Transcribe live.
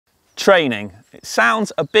Training. It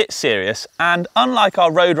sounds a bit serious, and unlike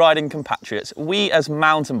our road riding compatriots, we as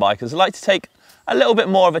mountain bikers like to take a little bit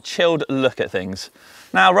more of a chilled look at things.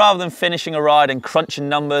 Now, rather than finishing a ride and crunching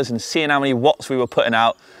numbers and seeing how many watts we were putting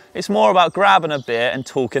out, it's more about grabbing a beer and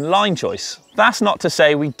talking line choice. That's not to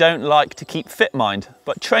say we don't like to keep fit mind,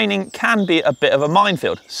 but training can be a bit of a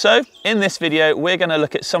minefield. So in this video, we're going to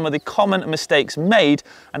look at some of the common mistakes made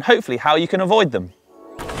and hopefully how you can avoid them.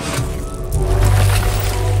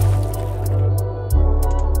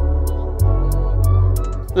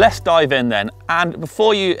 Let's dive in then. And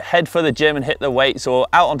before you head for the gym and hit the weights or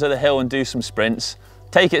out onto the hill and do some sprints,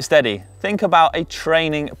 take it steady. Think about a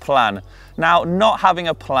training plan. Now, not having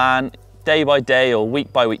a plan day by day or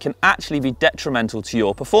week by week can actually be detrimental to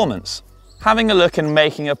your performance. Having a look and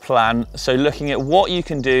making a plan, so looking at what you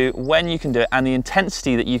can do, when you can do it, and the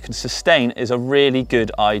intensity that you can sustain is a really good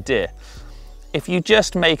idea. If you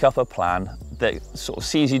just make up a plan that sort of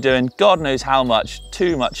sees you doing God knows how much,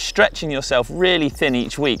 too much, stretching yourself really thin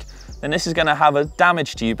each week, then this is going to have a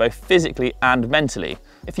damage to you both physically and mentally.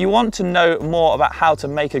 If you want to know more about how to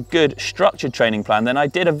make a good structured training plan, then I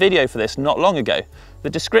did a video for this not long ago. The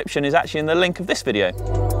description is actually in the link of this video.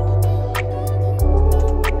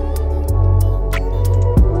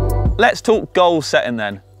 Let's talk goal setting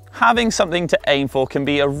then. Having something to aim for can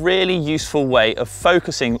be a really useful way of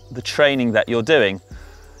focusing the training that you're doing.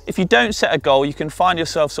 If you don't set a goal, you can find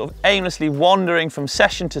yourself sort of aimlessly wandering from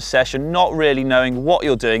session to session, not really knowing what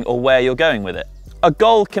you're doing or where you're going with it. A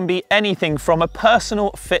goal can be anything from a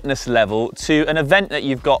personal fitness level to an event that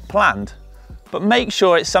you've got planned, but make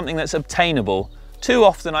sure it's something that's obtainable. Too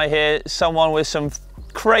often I hear someone with some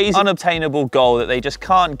crazy unobtainable goal that they just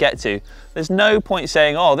can't get to. There's no point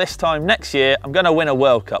saying, oh, this time next year I'm going to win a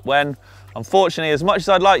World Cup, when unfortunately, as much as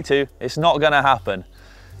I'd like to, it's not going to happen.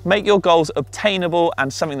 Make your goals obtainable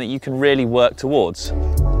and something that you can really work towards.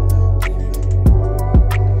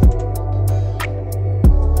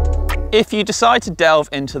 If you decide to delve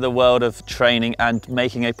into the world of training and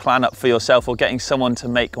making a plan up for yourself or getting someone to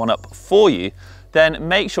make one up for you, then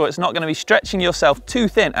make sure it's not going to be stretching yourself too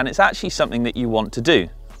thin and it's actually something that you want to do.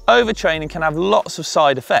 Overtraining can have lots of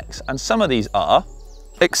side effects, and some of these are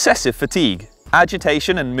excessive fatigue,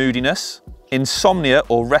 agitation and moodiness, insomnia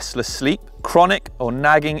or restless sleep, chronic or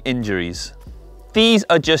nagging injuries. These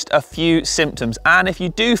are just a few symptoms, and if you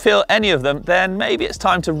do feel any of them, then maybe it's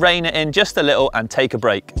time to rein it in just a little and take a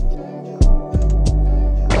break.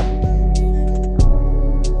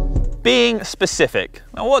 Being specific.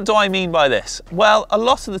 Now, what do I mean by this? Well, a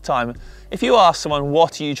lot of the time, if you ask someone,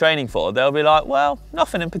 what are you training for? They'll be like, well,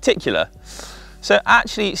 nothing in particular. So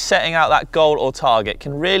actually setting out that goal or target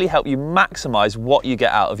can really help you maximize what you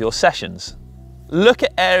get out of your sessions. Look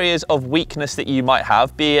at areas of weakness that you might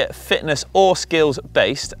have, be it fitness or skills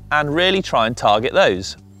based, and really try and target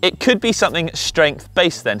those. It could be something strength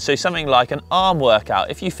based then, so something like an arm workout.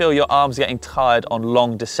 If you feel your arms getting tired on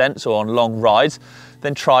long descents or on long rides,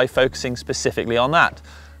 then try focusing specifically on that.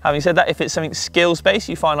 Having said that, if it's something skills based,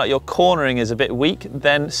 you find like your cornering is a bit weak,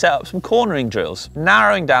 then set up some cornering drills.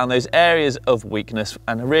 Narrowing down those areas of weakness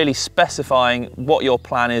and really specifying what your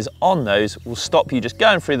plan is on those will stop you just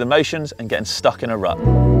going through the motions and getting stuck in a rut.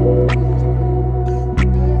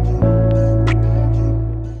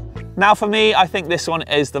 Now for me, I think this one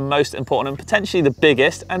is the most important and potentially the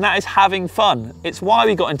biggest, and that is having fun. It's why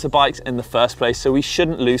we got into bikes in the first place, so we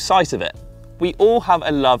shouldn't lose sight of it. We all have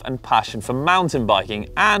a love and passion for mountain biking,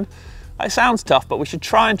 and it sounds tough, but we should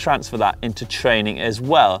try and transfer that into training as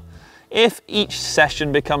well. If each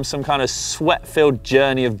session becomes some kind of sweat-filled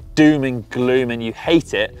journey of doom and gloom and you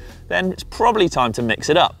hate it, then it's probably time to mix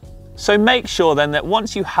it up. So make sure then that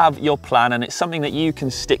once you have your plan and it's something that you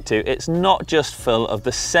can stick to, it's not just full of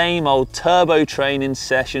the same old turbo training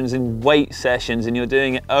sessions and weight sessions and you're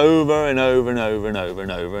doing it over and over and over and over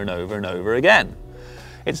and over and over and over again.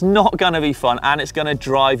 It's not going to be fun and it's going to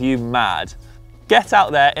drive you mad. Get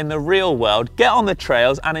out there in the real world, get on the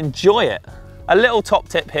trails and enjoy it. A little top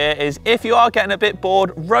tip here is if you are getting a bit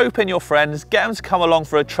bored, rope in your friends, get them to come along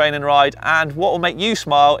for a training ride, and what will make you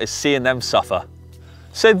smile is seeing them suffer.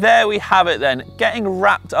 So there we have it then. Getting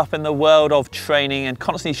wrapped up in the world of training and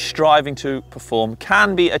constantly striving to perform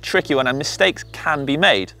can be a tricky one and mistakes can be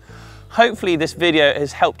made. Hopefully this video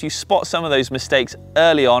has helped you spot some of those mistakes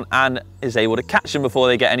early on and is able to catch them before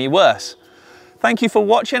they get any worse. Thank you for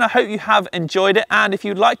watching. I hope you have enjoyed it, and if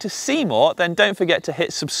you'd like to see more, then don't forget to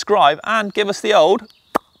hit subscribe and give us the old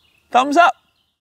thumbs up.